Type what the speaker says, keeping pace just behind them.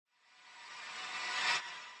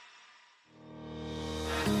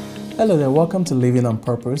Hello there, welcome to Living on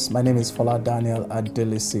Purpose. My name is Fola Daniel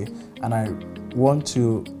Adelisi, and I want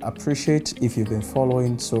to appreciate if you've been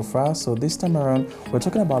following so far. So this time around, we're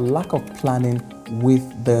talking about lack of planning with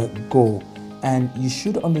the goal. And you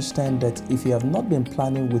should understand that if you have not been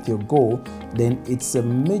planning with your goal, then it's a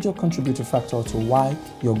major contributing factor to why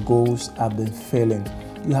your goals have been failing.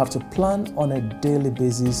 You have to plan on a daily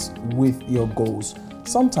basis with your goals.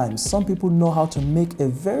 Sometimes some people know how to make a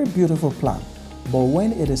very beautiful plan, but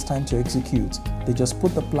when it is time to execute, they just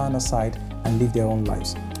put the plan aside and live their own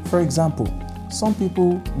lives. For example, some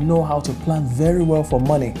people know how to plan very well for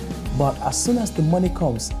money, but as soon as the money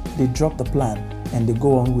comes, they drop the plan and they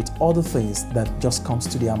go on with other things that just comes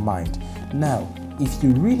to their mind. Now, if you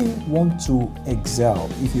really want to excel,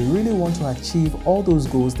 if you really want to achieve all those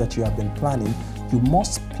goals that you have been planning, you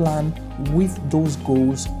must plan with those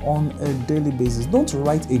goals on a daily basis. Don't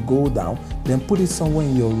write a goal down, then put it somewhere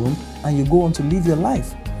in your room and you go on to live your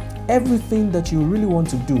life. Everything that you really want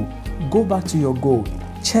to do, go back to your goal.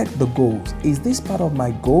 Check the goals. Is this part of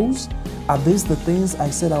my goals? Are these the things I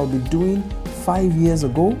said I'll be doing 5 years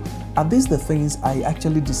ago? Are these the things I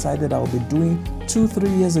actually decided I'll be doing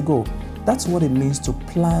 2-3 years ago? That's what it means to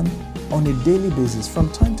plan on a daily basis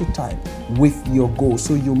from time to time with your goal.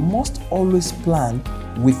 So you must always plan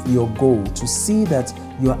with your goal to see that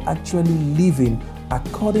you are actually living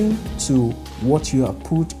according to what you have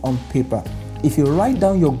put on paper. If you write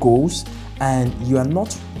down your goals and you are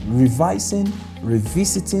not revising,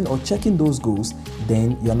 revisiting or checking those goals,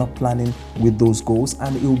 then you're not planning with those goals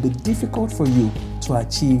and it will be difficult for you to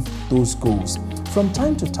achieve those goals. From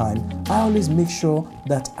time to time, I always make sure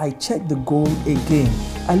that I check the goal again.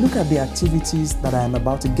 I look at the activities that I am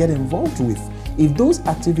about to get involved with. If those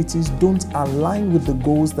activities don't align with the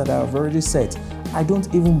goals that I have already set, I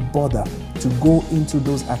don't even bother to go into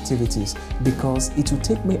those activities because it will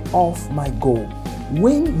take me off my goal.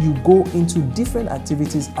 When you go into different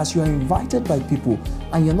activities as you are invited by people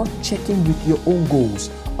and you're not checking with your own goals,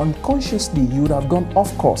 unconsciously you would have gone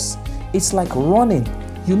off course. It's like running.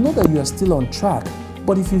 You know that you are still on track,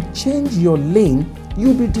 but if you change your lane,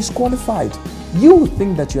 you'll be disqualified. You will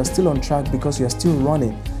think that you are still on track because you are still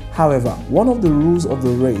running. However, one of the rules of the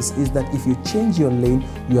race is that if you change your lane,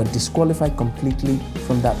 you are disqualified completely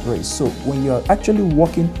from that race. So when you are actually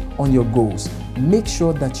working on your goals, make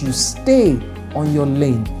sure that you stay on your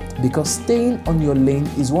lane, because staying on your lane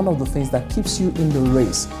is one of the things that keeps you in the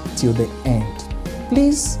race till the end.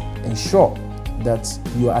 Please ensure that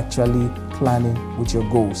you are actually planning with your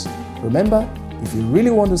goals. Remember, if you really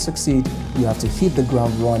want to succeed, you have to hit the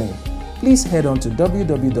ground running. Please head on to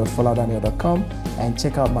www.foladaniel.com and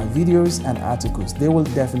check out my videos and articles. They will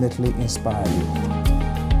definitely inspire you.